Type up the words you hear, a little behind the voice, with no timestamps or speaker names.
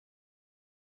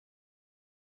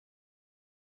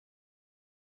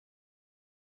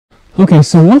Okay,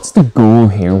 so what's the goal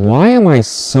here? Why am I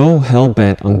so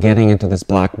hell-bent on getting into this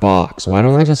black box? Why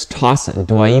don't I just toss it?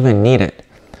 Do I even need it?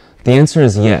 The answer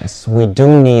is yes, we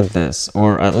do need this,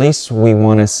 or at least we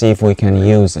want to see if we can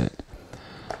use it.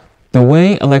 The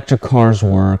way electric cars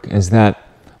work is that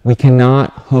we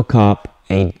cannot hook up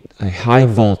a high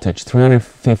voltage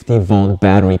 350 volt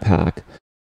battery pack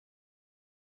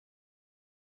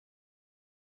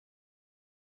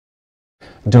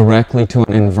directly to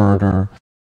an inverter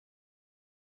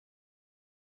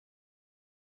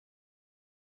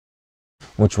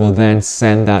which will then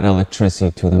send that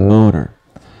electricity to the motor.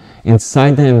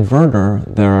 Inside the inverter,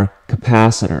 there are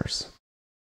capacitors.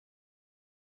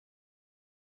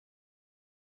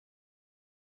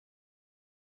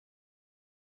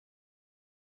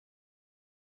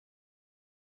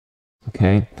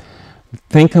 Okay,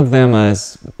 think of them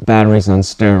as batteries on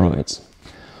steroids.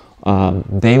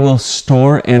 They will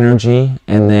store energy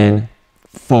and then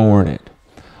forward it.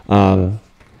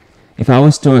 If I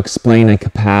was to explain a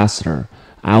capacitor,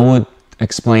 I would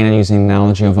explain it using the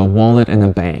analogy of a wallet and a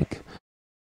bank.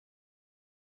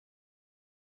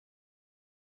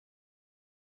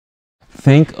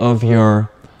 Think of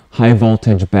your high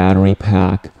voltage battery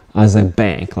pack as a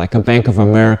bank, like a Bank of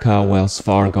America, Wells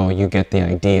Fargo, you get the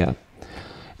idea.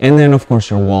 And then of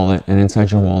course your wallet, and inside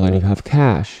your wallet you have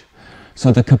cash.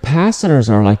 So the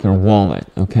capacitors are like your wallet,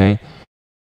 okay?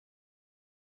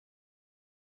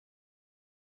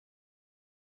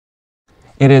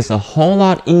 It is a whole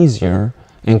lot easier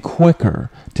and quicker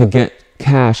to get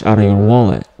cash out of your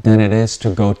wallet than it is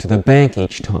to go to the bank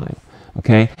each time,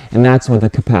 okay? And that's what the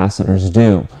capacitors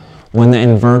do. When the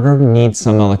inverter needs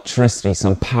some electricity,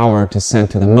 some power to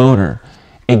send to the motor,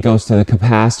 it goes to the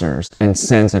capacitors and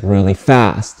sends it really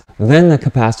fast. Then the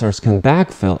capacitors can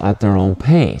backfill at their own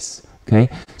pace, okay?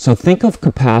 So think of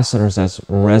capacitors as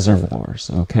reservoirs,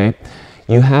 okay?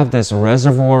 You have this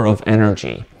reservoir of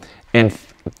energy, and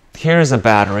here's a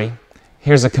battery,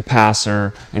 here's a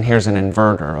capacitor, and here's an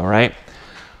inverter, all right?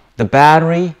 The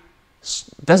battery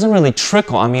doesn't really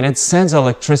trickle. I mean, it sends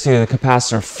electricity to the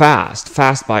capacitor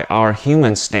fast by our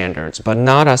human standards, but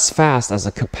not as fast as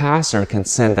a capacitor can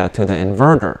send that to the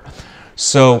inverter.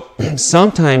 So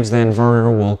sometimes the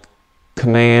inverter will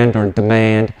command or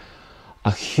demand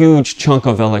a huge chunk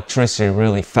of electricity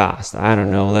really fast. I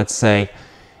don't know, let's say,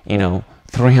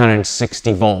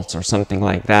 360 volts or something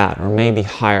like that, or maybe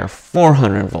higher,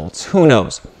 400 volts, who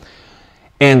knows.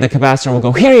 And the capacitor will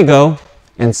go, here you go,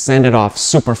 and send it off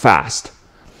super fast.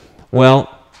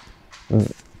 Well,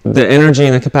 the energy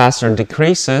in the capacitor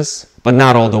decreases, but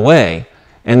not all the way.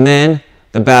 And then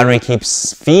the battery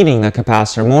keeps feeding the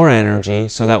capacitor more energy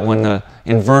so that when the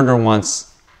inverter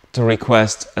wants to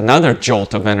request another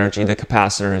jolt of energy, the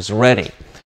capacitor is ready.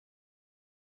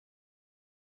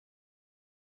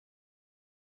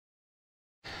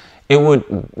 It would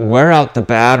wear out the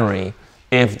battery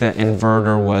if the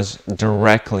inverter was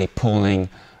directly pulling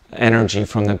energy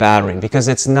from the battery, because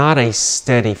it's not a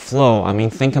steady flow. I mean,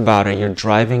 think about it. You're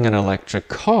driving an electric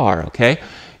car, okay?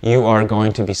 You are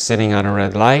going to be sitting at a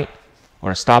red light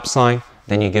or a stop sign,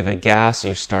 then you give it gas,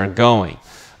 you start going.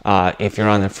 If you're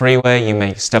on the freeway, you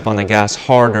may step on the gas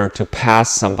harder to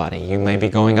pass somebody. You may be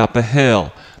going up a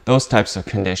hill, those types of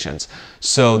conditions.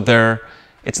 So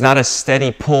it's not a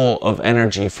steady pull of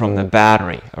energy from the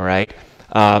battery, all right?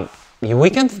 We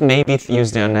can maybe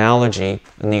use the analogy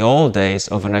in the old days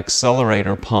of an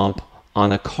accelerator pump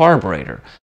on a carburetor.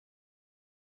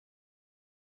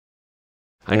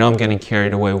 I know I'm getting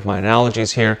carried away with my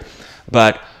analogies here,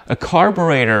 but a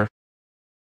carburetor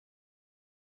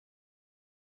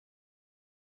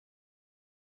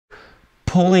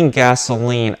pulling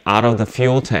gasoline out of the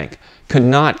fuel tank could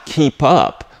not keep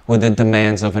up with the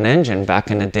demands of an engine back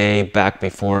in the day, back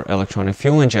before electronic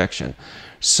fuel injection.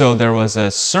 So there was a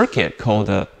circuit called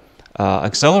the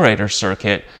accelerator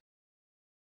circuit.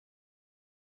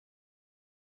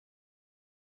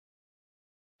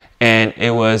 And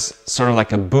it was sort of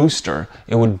like a booster.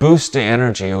 It would boost the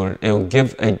energy, it would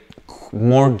give a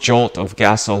more jolt of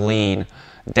gasoline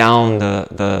down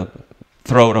the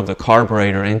throat of the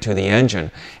carburetor into the engine.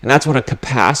 And that's what a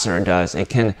capacitor does. It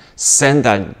can send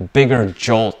that bigger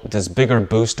jolt, this bigger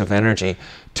boost of energy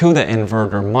to the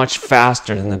inverter much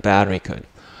faster than the battery could.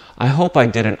 I hope I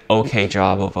did an okay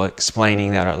job of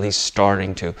explaining that, or at least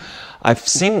starting to. I've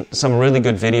seen some really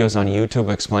good videos on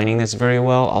YouTube explaining this very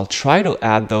well. I'll try to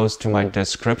add those to my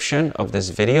description of this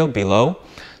video below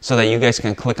so that you guys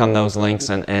can click on those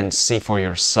links and see for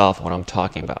yourself what I'm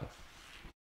talking about.